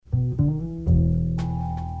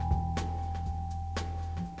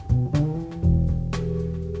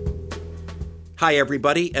Hi,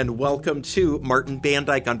 everybody, and welcome to Martin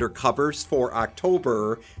Bandyke Undercovers for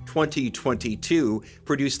October 2022,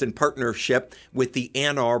 produced in partnership with the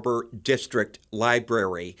Ann Arbor District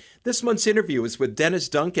Library. This month's interview is with Dennis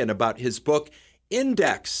Duncan about his book,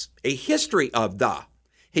 Index, A History of the,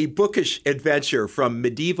 a bookish adventure from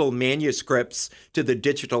medieval manuscripts to the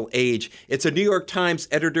digital age. It's a New York Times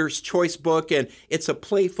Editor's Choice book, and it's a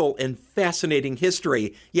playful and fascinating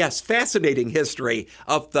history, yes, fascinating history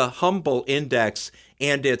of the humble index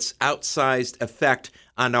and its outsized effect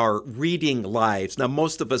on our reading lives. Now,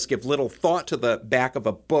 most of us give little thought to the back of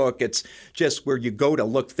a book. It's just where you go to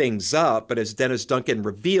look things up. But as Dennis Duncan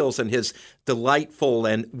reveals in his delightful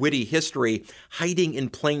and witty history, hiding in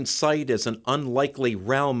plain sight is an unlikely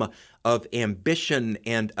realm of ambition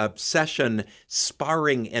and obsession,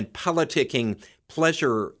 sparring and politicking,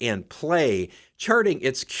 pleasure and play, charting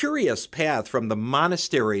its curious path from the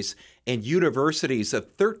monasteries and universities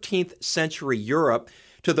of 13th century Europe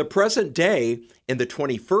to the present day in the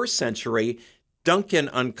 21st century. Duncan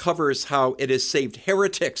uncovers how it has saved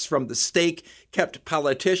heretics from the stake, kept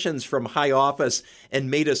politicians from high office,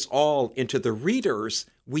 and made us all into the readers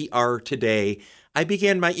we are today. I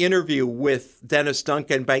began my interview with Dennis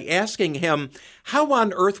Duncan by asking him, how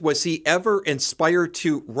on earth was he ever inspired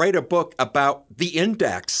to write a book about the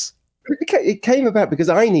index? It came about because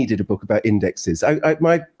I needed a book about indexes.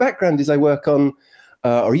 My background is I work on,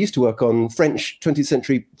 or used to work on 20th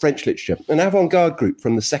century French literature, an avant-garde group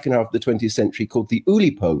from the second half of the 20th century called the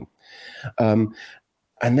Oulipo.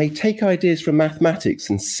 And they take ideas from mathematics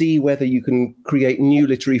and see whether you can create new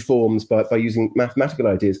literary forms by using mathematical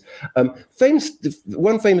ideas.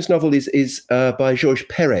 One famous novel is by Georges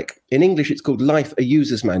Perec. In English, it's called Life, a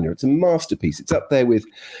User's Manual. It's a masterpiece. It's up there with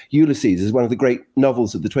Ulysses as one of the great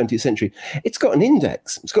novels of the 20th century. It's got an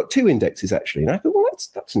index. It's got two indexes, actually. And I thought, well,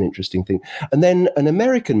 that's an interesting thing. And then an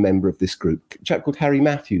American member of this group, a chap called Harry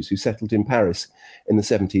Matthews, who settled in Paris in the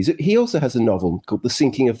 70s, he also has a novel called The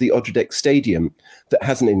Sinking of the Odradek Stadium that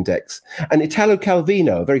has an index. And Italo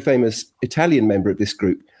Calvino, a very famous Italian member of this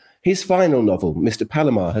group, his final novel, Mr.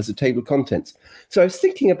 Palomar, has a table of contents. So I was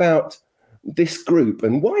thinking about this group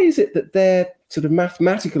and why is it that their sort of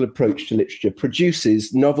mathematical approach to literature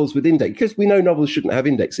produces novels with index? Because we know novels shouldn't have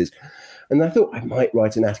indexes. And I thought I might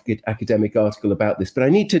write an academic article about this, but I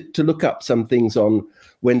need to look up some things on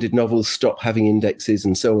when did novels stop having indexes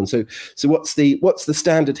and so on. So what's the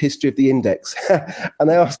standard history of the index? And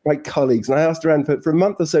I asked my colleagues, and I asked around for a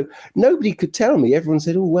month or so. Nobody could tell me. Everyone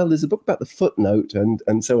said, oh, well, there's a book about the footnote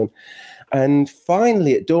and so on. And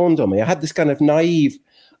finally, it dawned on me. I had this kind of naive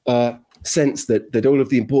sense that all of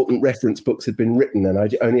the important reference books had been written, and I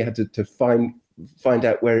only had to find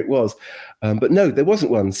out where it was, but no, there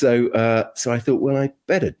wasn't one. So I thought, well, I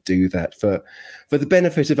better do that for the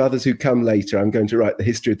benefit of others who come later. I'm going to write the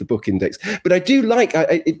history of the book index. But I do like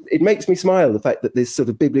it makes me smile, the fact that this sort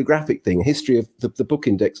of bibliographic thing, history of the book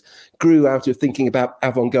index, grew out of thinking about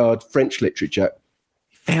avant-garde French literature.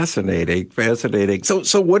 Fascinating.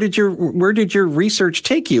 So where did your research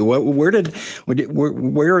take you? Where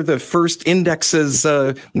are the first indexes?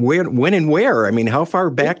 When and where? I mean, how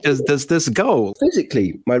far back does this go?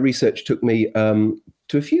 Physically, my research took me to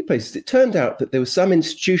a few places. It turned out that there were some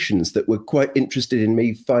institutions that were quite interested in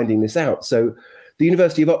me finding this out. So the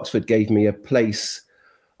University of Oxford gave me a place,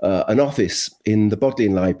 an office in the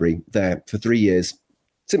Bodleian Library there for 3 years,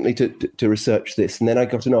 simply to research this. And then I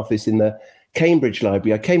got an office in the Cambridge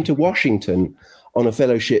Library. I came to Washington on a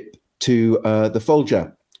fellowship to the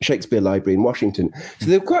Folger Shakespeare Library in Washington. So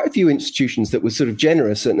there were quite a few institutions that were sort of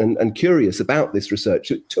generous and curious about this research.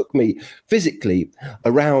 So it took me physically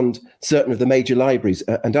around certain of the major libraries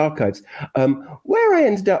and archives. Where I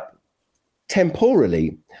ended up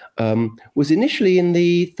temporally was initially in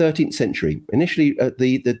the 13th century, initially at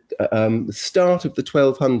the start of the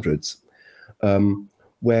 1200s,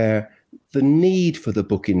 where the need for the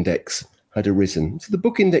book index had arisen. So the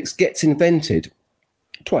book index gets invented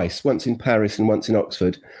twice, once in Paris and once in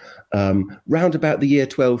Oxford, round about the year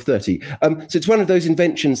 1230. So it's one of those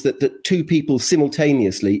inventions that two people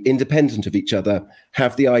simultaneously, independent of each other,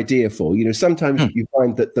 have the idea for. You know, sometimes you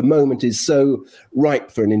find that the moment is so ripe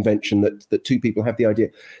for an invention that two people have the idea.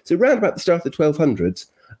 So round about the start of the 1200s,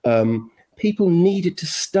 people needed to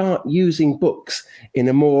start using books in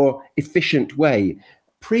a more efficient way.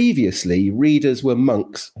 Previously, readers were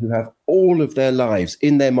monks who have all of their lives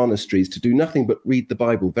in their monasteries to do nothing but read the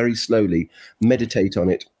Bible very slowly, meditate on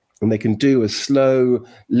it, and they can do a slow,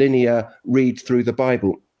 linear read through the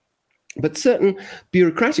Bible. But certain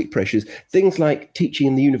bureaucratic pressures, things like teaching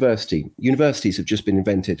in the universities have just been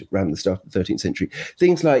invented around the start of the 13th century.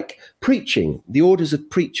 Things like preaching, the orders of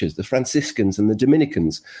preachers, the Franciscans and the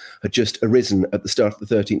Dominicans had just arisen at the start of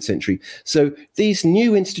the 13th century. So these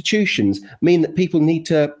new institutions mean that people need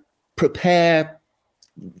to prepare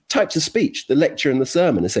types of speech, the lecture and the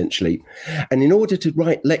sermon, essentially. And in order to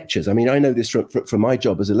write lectures, I mean, I know this from my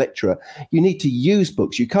job as a lecturer, you need to use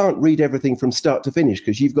books. You can't read everything from start to finish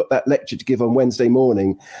because you've got that lecture to give on Wednesday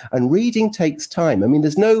morning. And reading takes time. I mean,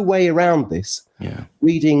 there's no way around this. Yeah.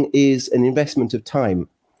 Reading is an investment of time.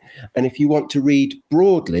 And if you want to read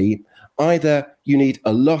broadly, either you need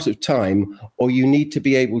a lot of time or you need to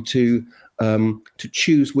be able to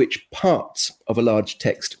choose which parts of a large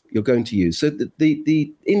text you're going to use. So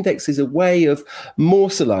the index is a way of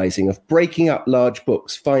morselizing, of breaking up large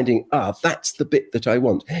books, finding, that's the bit that I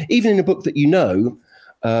want. Even in a book that you know,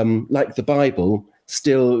 like the Bible,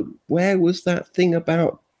 still, where was that thing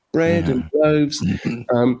about bread and loaves?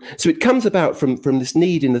 So it comes about from this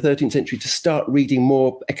need in the 13th century to start reading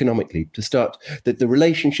more economically, to start that the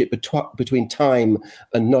relationship between time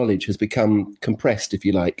and knowledge has become compressed, if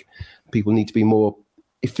you like. People need to be more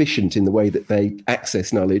efficient in the way that they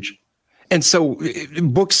access knowledge. And so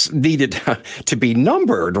books needed to be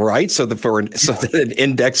numbered, right? So that an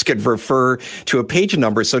index could refer to a page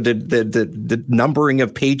number. So did the numbering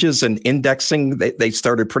of pages and indexing, they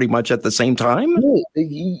started pretty much at the same time? No,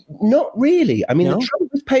 not really. I mean, The trouble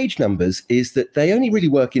with page numbers is that they only really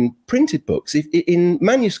work in printed books, in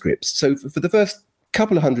manuscripts. So for the first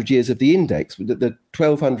couple of hundred years of the index, the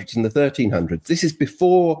 1200s and the 1300s, this is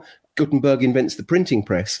before Gutenberg invents the printing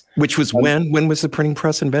press. Which was when? When was the printing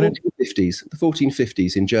press invented? The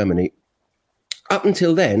 1450s in Germany. Up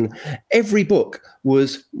until then, every book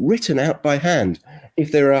was written out by hand.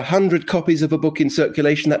 If there are 100 copies of a book in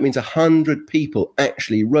circulation, that means 100 people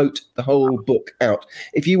actually wrote the whole book out.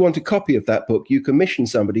 If you want a copy of that book, you commission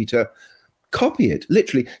somebody to copy it,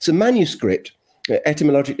 literally. So manuscript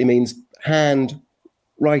etymologically means hand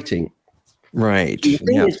writing. Right. The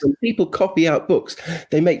thing is, when people copy out books,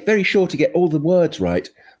 they make very sure to get all the words right,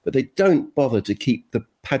 but they don't bother to keep the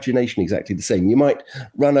pagination exactly the same. You might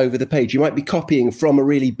run over the page. You might be copying from a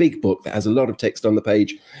really big book that has a lot of text on the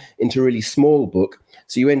page into a really small book.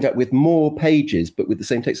 So you end up with more pages, but with the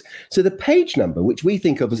same text. So the page number, which we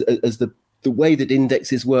think of as the way that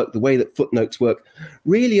indexes work, the way that footnotes work,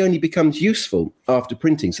 really only becomes useful after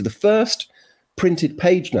printing. So the first printed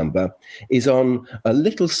page number is on a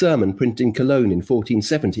little sermon printed in Cologne in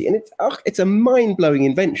 1470, and it's a mind-blowing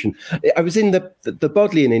invention. I was in the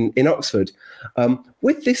Bodleian in Oxford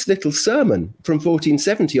with this little sermon from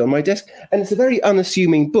 1470 on my desk, and it's a very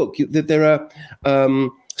unassuming book. There are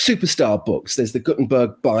superstar books. There's the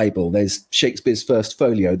Gutenberg Bible. There's Shakespeare's First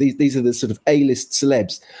Folio. These are the sort of A-list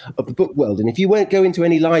celebs of the book world. And if you won't go into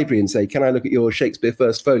any library and say, "Can I look at your Shakespeare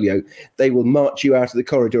First Folio?" they will march you out of the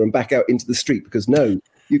corridor and back out into the street because no,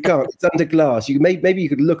 you can't. It's under glass. Maybe you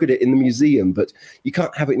could look at it in the museum, but you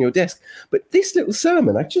can't have it in your desk. But this little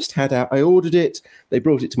sermon I just had out. I ordered it. They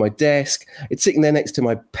brought it to my desk. It's sitting there next to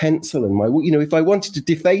my pencil and if I wanted to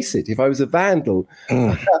deface it, if I was a vandal,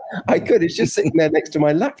 I could. It's just sitting there next to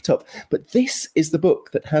my laptop. But this is the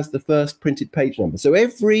book that has the first printed page number. So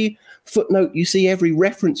every footnote you see, every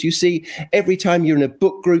reference you see, every time you're in a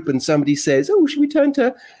book group and somebody says, "Oh, should we turn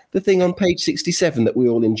to the thing on page 67 that we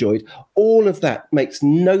all enjoyed?" All of that makes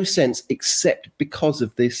no sense except because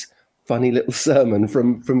of this funny little sermon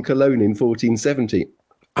from Cologne in 1470.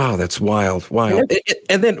 Oh, that's wild.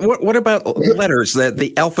 And then what about letters,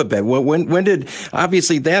 the alphabet? When did,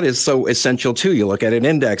 obviously that is so essential too. You look at an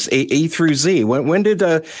index, A through Z. When did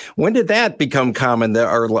that become common,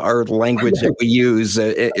 our language that we use,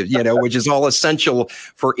 which is all essential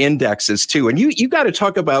for indexes too? And you got to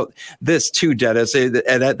talk about this too, Dennis. And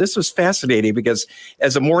this was fascinating because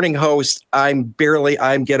as a morning host, I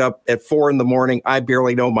get up at 4 a.m. I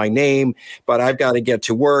barely know my name, but I've got to get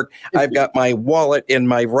to work. I've got my wallet in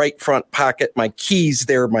my right front pocket, my keys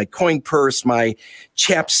there, my coin purse, my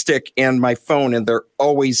chapstick, and my phone, and they're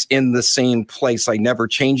always in the same place. I never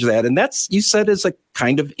change that. And that's, you said, is a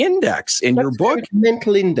kind of index in your book. A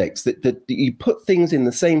mental index that you put things in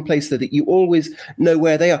the same place so that you always know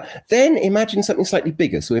where they are. Then imagine something slightly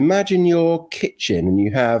bigger. So imagine your kitchen and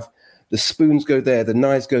you have the spoons go there, the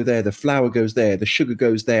knives go there, the flour goes there, the sugar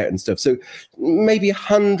goes there and stuff. So maybe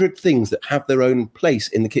 100 things that have their own place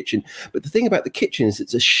in the kitchen. But the thing about the kitchen is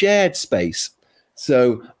it's a shared space.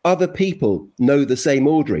 So other people know the same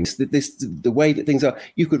ordering. The way that things are,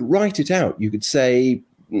 you could write it out. You could say,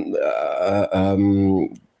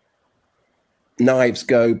 knives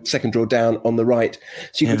go, second drawer down on the right.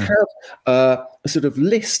 So you could have a sort of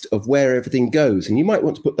list of where everything goes. And you might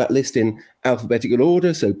want to put that list in alphabetical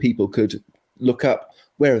order so people could look up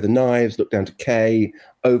where are the knives, look down to K,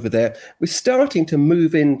 over there. We're starting to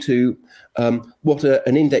move into what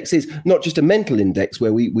an index is, not just a mental index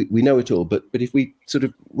where we know it all, but if we sort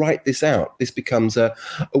of write this out, this becomes a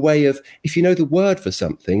way of, if you know the word for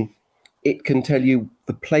something, it can tell you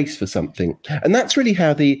the place for something. And that's really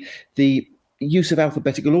how the use of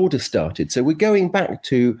alphabetical order started. So we're going back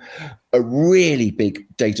to a really big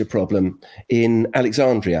data problem in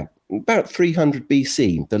Alexandria, about 300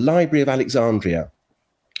 BC. The Library of Alexandria,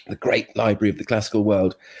 the great library of the classical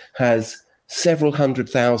world, has several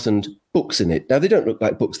 100,000 books in it. Now, they don't look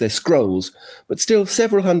like books, they're scrolls, but still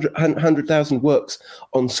several 100,000 works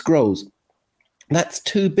on scrolls. That's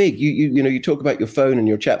too big. You know, you talk about your phone and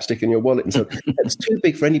your chapstick and your wallet and so on. That's too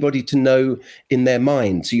big for anybody to know in their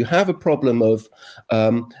mind. So you have a problem of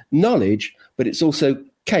knowledge, but it's also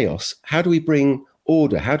chaos. How do we bring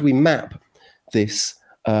order? How do we map this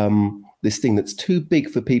this thing that's too big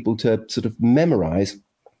for people to sort of memorize?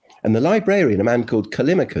 And the librarian, a man called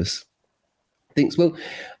Callimachus, thinks, well,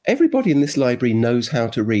 everybody in this library knows how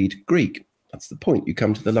to read Greek. That's the point. You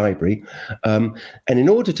come to the library. And in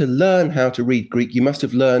order to learn how to read Greek, you must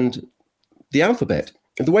have learned the alphabet.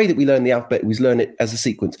 And the way that we learn the alphabet, we learn it as a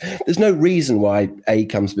sequence. There's no reason why A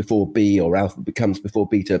comes before B or alpha comes before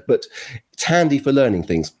beta, but it's handy for learning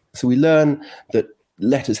things. So we learn that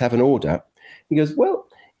letters have an order. He goes, well,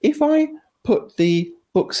 if I put the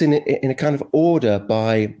books in a kind of order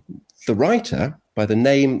by the writer, by the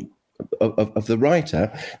name of the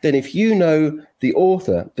writer, then if you know the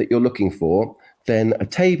author that you're looking for, then a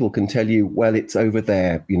table can tell you, well, it's over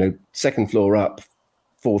there, you know, second floor up,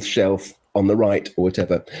 fourth shelf on the right or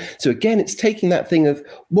whatever. So again, it's taking that thing of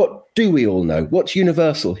what do we all know? What's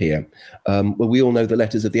universal here? Well, we all know the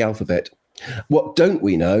letters of the alphabet. What don't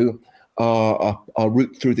we know are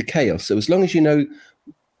route through the chaos. So as long as you know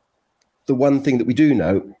the one thing that we do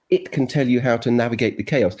know, it can tell you how to navigate the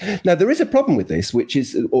chaos. Now, there is a problem with this, which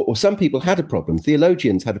is, or some people had a problem,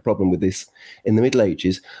 theologians had a problem with this in the Middle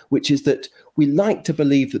Ages, which is that we like to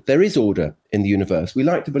believe that there is order in the universe. We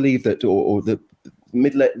like to believe that, or the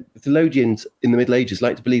theologians in the Middle Ages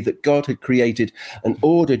like to believe that God had created an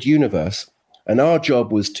ordered universe, and our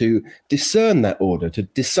job was to discern that order, to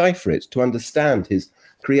decipher it, to understand his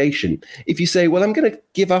creation. If you say, well, I'm going to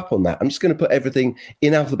give up on that, I'm just going to put everything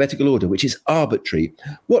in alphabetical order, which is arbitrary.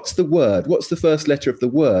 What's the word? What's the first letter of the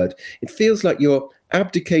word? It feels like you're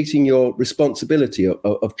abdicating your responsibility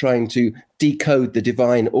of trying to decode the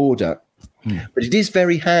divine order. But it is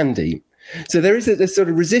very handy. So there is a sort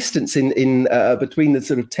of resistance in between the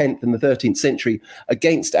sort of 10th and the 13th century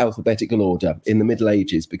against alphabetical order in the Middle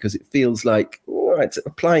Ages, because it feels like it's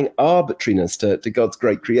applying arbitrariness to God's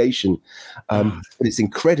great creation. But it's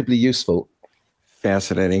incredibly useful.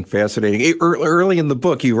 Fascinating. Early in the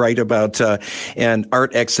book, you write about an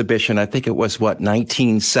art exhibition. I think it was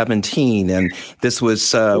 1917, and this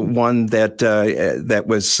was one that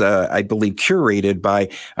was, I believe, curated by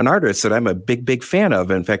an artist that I'm a big fan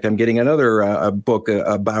of. In fact, I'm getting another book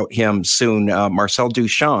about him soon, Marcel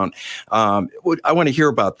Duchamp. I want to hear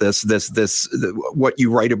about this what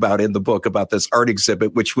you write about in the book about this art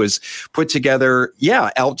exhibit, which was put together,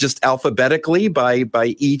 just alphabetically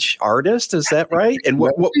by each artist. Is that right? And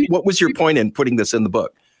what was your point in putting this in the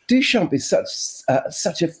book? Duchamp is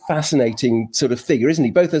such a fascinating sort of figure, isn't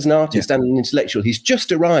he? Both as an artist and an intellectual. He's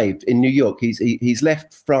just arrived in New York. He's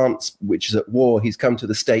left France, which is at war. He's come to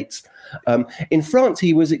the States. In France,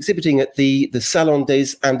 he was exhibiting at the Salon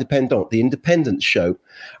des Indépendants, the Independence Show,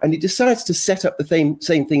 and he decides to set up the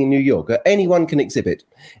same thing in New York. Anyone can exhibit.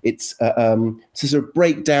 It's to sort of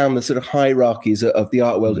break down the sort of hierarchies of the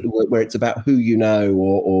art world, where it's about who you know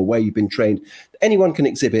or where you've been trained. Anyone can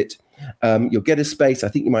exhibit. You'll get a space. I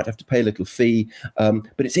think you might have to pay a little fee,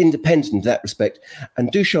 but it's independent in that respect.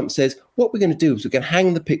 And Duchamp says, what we're going to do is we're going to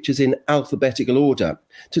hang the pictures in alphabetical order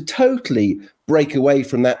to totally break away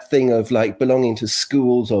from that thing of like belonging to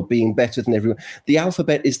schools or being better than everyone. The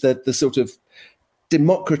alphabet is the sort of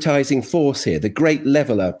democratizing force here, the great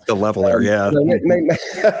leveler. The leveler,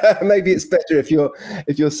 so maybe it's better if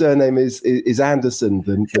your surname is Anderson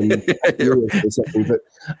than or something.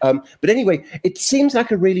 But anyway, it seems like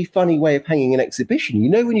a really funny way of hanging an exhibition. You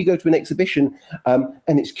know, when you go to an exhibition and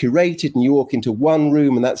it's curated and you walk into one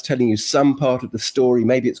room and that's telling you some part of the story,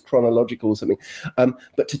 maybe it's chronological or something.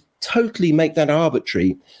 But to totally make that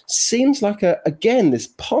arbitrary seems like there's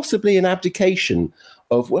possibly an abdication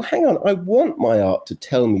of, well, hang on, I want my art to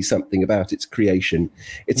tell me something about its creation.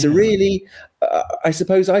 It's a really, I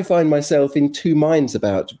suppose I find myself in two minds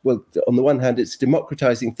about, well, on the one hand, it's a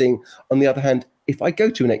democratizing thing. On the other hand, if I go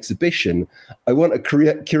to an exhibition, I want a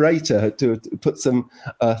curator to put some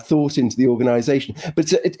thought into the organization.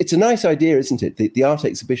 But it's a nice idea, isn't it? The art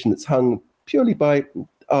exhibition that's hung purely by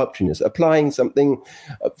arbitrariness, applying something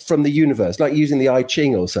from the universe, like using the I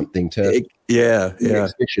Ching or something to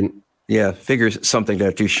exhibition. Yeah, figure something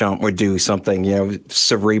that Duchamp would do, something,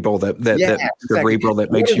 cerebral that cerebral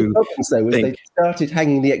that makes you think. They started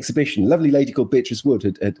hanging the exhibition. A lovely lady called Beatrice Wood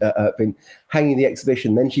had been hanging the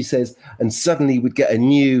exhibition. Then she says, and suddenly we'd get a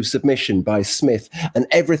new submission by Smith, and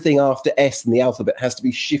everything after S in the alphabet has to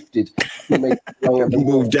be shifted to make it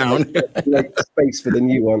move down, make space for the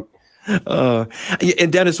new one.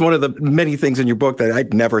 And Dennis, one of the many things in your book that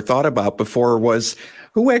I'd never thought about before was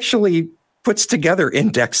who actually puts together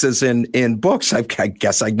indexes in books. I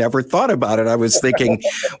guess I never thought about it. I was thinking,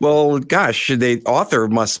 well, gosh, the author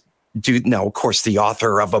must do. No, of course, the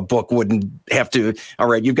author of a book wouldn't have to. All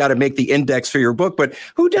right, you've got to make the index for your book, but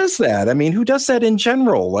who does that? I mean, who does that in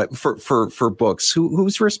general for books?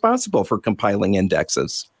 Who's responsible for compiling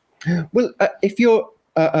indexes? Well, if you're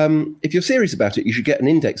serious about it, you should get an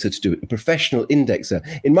indexer to do it, a professional indexer.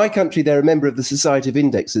 In my country, they're a member of the Society of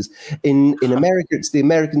Indexers. In America, it's the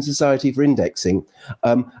American Society for Indexing.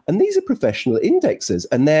 And these are professional indexers,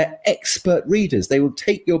 and they're expert readers. They will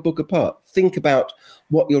take your book apart, think about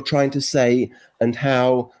what you're trying to say and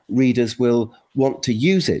how readers will want to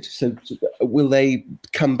use it. So will they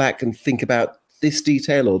come back and think about this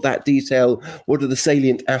detail or that detail? What are the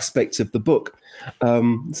salient aspects of the book?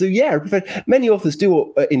 Many authors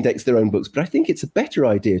do index their own books, but I think it's a better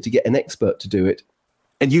idea to get an expert to do it.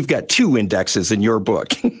 And you've got 2 indexes in your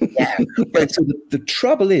book. Yeah. So the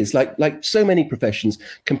trouble is, like so many professions,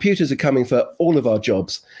 computers are coming for all of our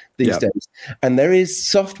jobs these days. And there is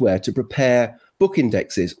software to prepare book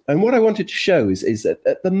indexes. And what I wanted to show is that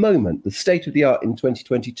at the moment, the state of the art in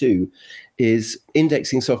 2022 is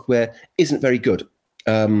indexing software isn't very good.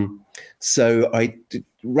 So I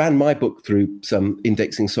ran my book through some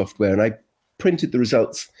indexing software, and I printed the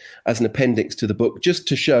results as an appendix to the book just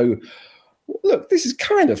to show, look, this is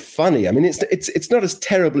kind of funny. I mean, it's not as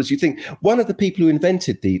terrible as you think. One of the people who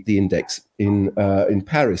invented the index in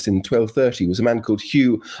Paris in 1230 was a man called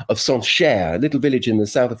Hugh of Saint-Cher, a little village in the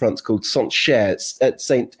south of France called Saint-Cher, at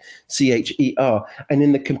Saint Cher. And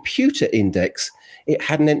in the computer index, it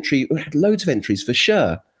had loads of entries for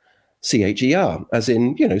Cher. Cher, as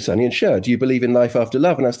in, Sonny and Cher. Do you believe in life after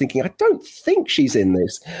love? And I was thinking, I don't think she's in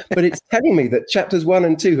this, but it's telling me that chapters 1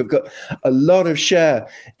 and 2 have got a lot of Cher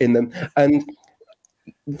in them. And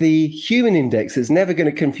the human index is never going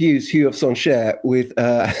to confuse Hugh of Saint-Cher with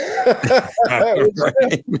it's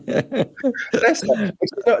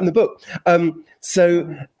not in the book.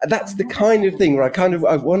 So that's the kind of thing where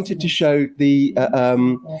I wanted to show the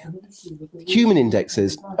human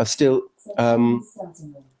indexes are still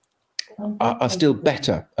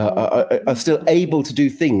better, are still able to do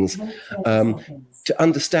things, to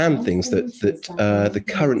understand things that the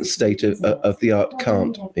current state of the art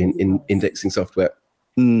can't in indexing software.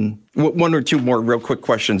 One or two more real quick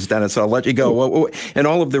questions, Dennis. I'll let you go. And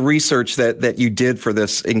all of the research that you did for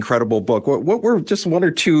this incredible book, what were just one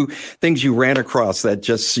or two things you ran across that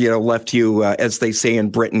just left you, as they say in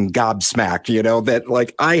Britain, gobsmacked? That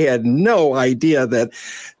like I had no idea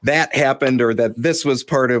that happened, or that this was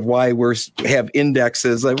part of why we have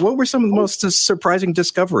indexes. Like, what were some of the most surprising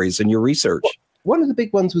discoveries in your research? One of the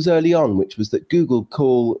big ones was early on, which was that Google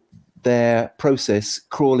call their process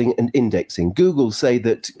crawling and indexing. Google say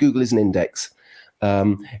that Google is an index.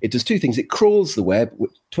 It does 2 things. It crawls the web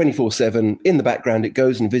 24/7. In the background, it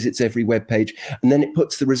goes and visits every web page, and then it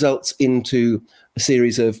puts the results into a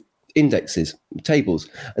series of indexes, tables.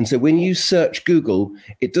 And so when you search Google,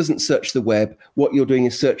 it doesn't search the web. What you're doing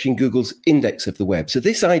is searching Google's index of the web. So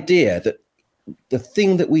this idea that the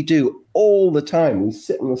thing that we do all the time, we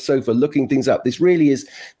sit on the sofa looking things up, this really is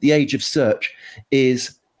the age of search,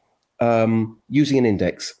 is using an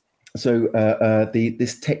index. So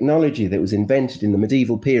this technology that was invented in the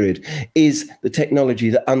medieval period is the technology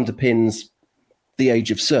that underpins the age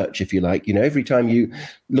of search, if you like. Every time you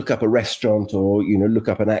look up a restaurant or look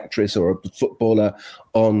up an actress or a footballer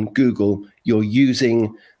on Google, you're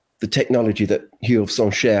using the technology that Hugh of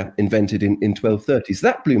Saint-Cher invented in 1230. So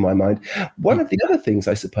that blew my mind. One of the other things,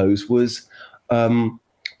 I suppose, was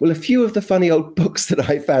a few of the funny old books that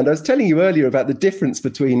I found. I was telling you earlier about the difference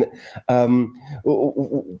between, in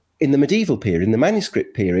the medieval period, in the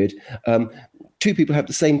manuscript period, 2 people have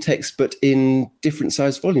the same text, but in different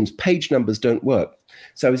sized volumes. Page numbers don't work.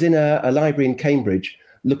 So I was in a library in Cambridge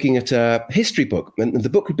looking at a history book, and the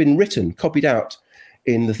book had been written, copied out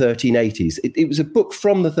in the 1380s. It was a book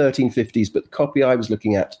from the 1350s, but the copy I was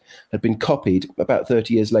looking at had been copied about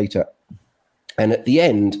 30 years later. And at the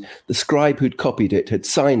end, the scribe who'd copied it had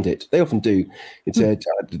signed it. They often do. It said,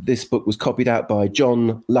 this book was copied out by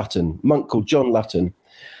John Lutton, a monk called John Lutton.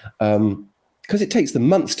 Because it takes them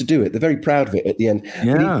months to do it. They're very proud of it at the end.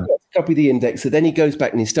 Yeah. He copy the index, so then he goes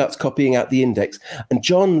back and he starts copying out the index. And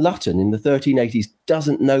John Lutton in the 1380s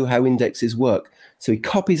doesn't know how indexes work. So he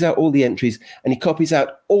copies out all the entries and he copies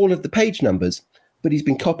out all of the page numbers. But he's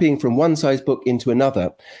been copying from one size book into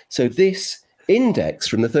another. So this index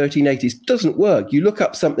from the 1380s doesn't work. You look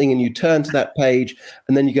up something and you turn to that page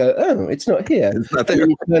and then you go, oh, it's not here. It's not there.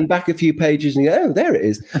 And you turn back a few pages and you go, oh, there it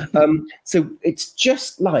is. So it's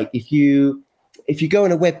just like if you go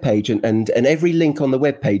on a web page and every link on the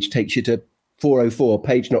web page takes you to 404,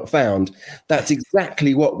 page not found, that's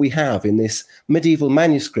exactly what we have in this medieval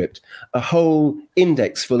manuscript, a whole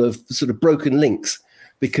index full of sort of broken links.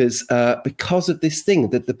 Because of this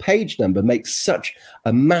thing, that the page number makes such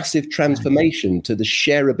a massive transformation to the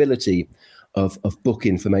shareability of book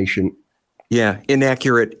information. Yeah,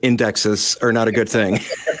 inaccurate indexes are not a good thing,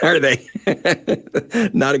 are they?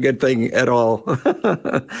 Not a good thing at all.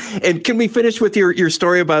 And can we finish with your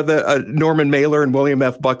story about the Norman Mailer and William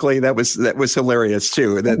F. Buckley? That was hilarious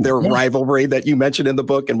too. Their rivalry that you mentioned in the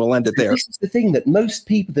book, and we'll end it there. This is the thing that most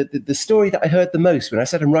people, the story that I heard the most when I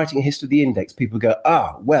said I'm writing a history of the index, people go,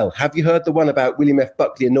 well, have you heard the one about William F.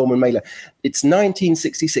 Buckley and Norman Mailer? It's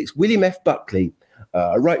 1966. William F. Buckley,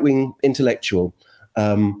 a right-wing intellectual,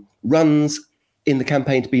 runs in the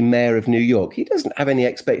campaign to be mayor of New York. He doesn't have any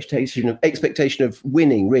expectation of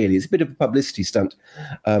winning, really. It's a bit of a publicity stunt.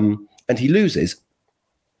 And he loses.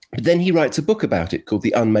 But then he writes a book about it called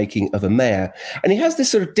The Unmaking of a Mayor. And he has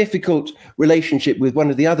this sort of difficult relationship with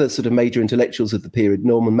one of the other sort of major intellectuals of the period,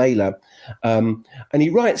 Norman Mailer. And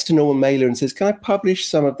he writes to Norman Mailer and says, can I publish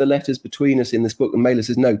some of the letters between us in this book? And Mailer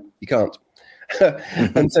says, no, you can't.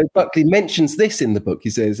 And so Buckley mentions this in the book. He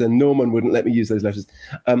says, and Norman wouldn't let me use those letters.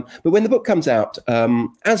 But when the book comes out,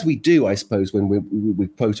 as we do, I suppose, when we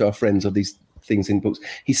quote our friends on these things in books,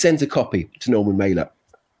 he sends a copy to Norman Mailer.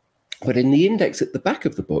 But in the index at the back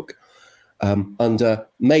of the book, under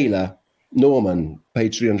Mailer, Norman,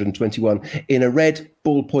 page 321, in a red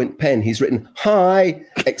ballpoint pen, he's written, hi,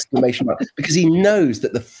 exclamation mark, because he knows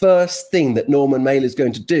that the first thing that Norman Mailer is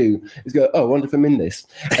going to do is go, oh, I wonder if I'm in this.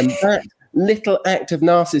 And that little act of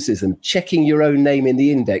narcissism, checking your own name in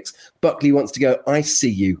the index, Buckley wants to go, I see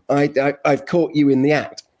you. I've caught you in the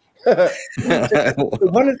act.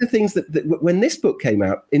 One of the things that when this book came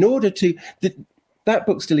out, in order to... That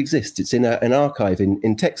book still exists. It's in an archive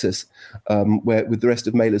in Texas, where with the rest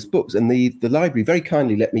of Mailer's books. And the library very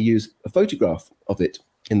kindly let me use a photograph of it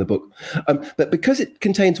in the book. But because it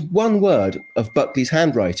contains one word of Buckley's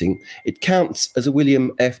handwriting, it counts as a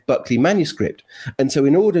William F. Buckley manuscript. And so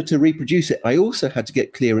in order to reproduce it, I also had to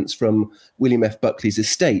get clearance from William F. Buckley's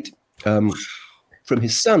estate, from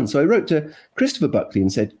his son. So I wrote to Christopher Buckley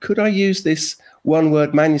and said, could I use this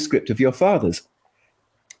one-word manuscript of your father's?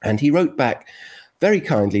 And he wrote back very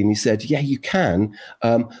kindly, and he said, yeah, you can,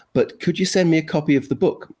 but could you send me a copy of the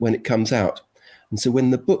book when it comes out? And so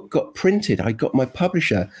when the book got printed, I got my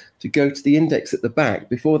publisher to go to the index at the back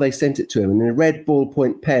before they sent it to him, and in a red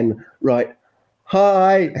ballpoint pen, write,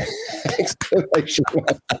 hi, exclamation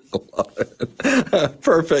mark.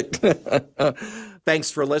 Perfect.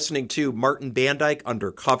 Thanks for listening to Martin Bandyke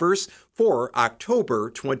Undercovers for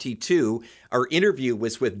October 22. Our interview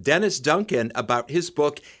was with Dennis Duncan about his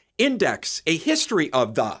book, Index, A History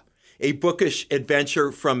of a bookish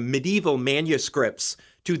adventure from medieval manuscripts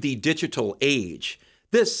to the digital age.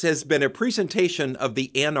 This has been a presentation of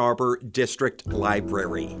the Ann Arbor District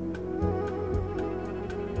Library.